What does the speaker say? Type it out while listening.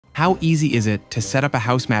How easy is it to set up a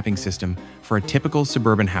house mapping system for a typical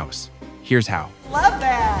suburban house? Here's how. Love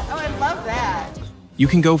that. Oh, I love that. You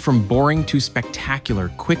can go from boring to spectacular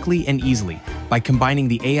quickly and easily by combining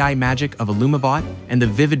the AI magic of illumibot and the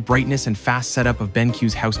vivid brightness and fast setup of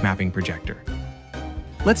BenQ's house mapping projector.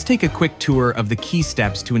 Let's take a quick tour of the key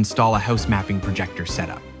steps to install a house mapping projector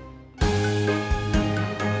setup.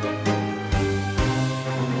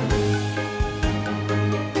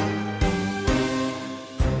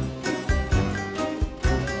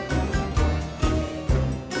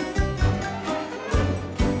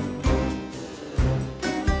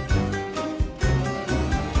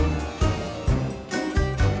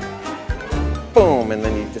 Boom, and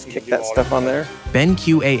then you just kick that stuff on there.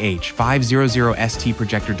 BenQ AH500ST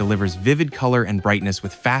projector delivers vivid color and brightness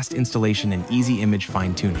with fast installation and easy image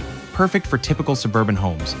fine-tuning. Perfect for typical suburban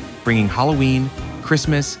homes, bringing Halloween,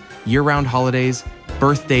 Christmas, year-round holidays,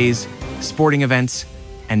 birthdays, sporting events,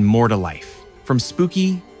 and more to life. From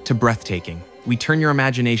spooky to breathtaking, we turn your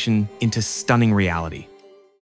imagination into stunning reality.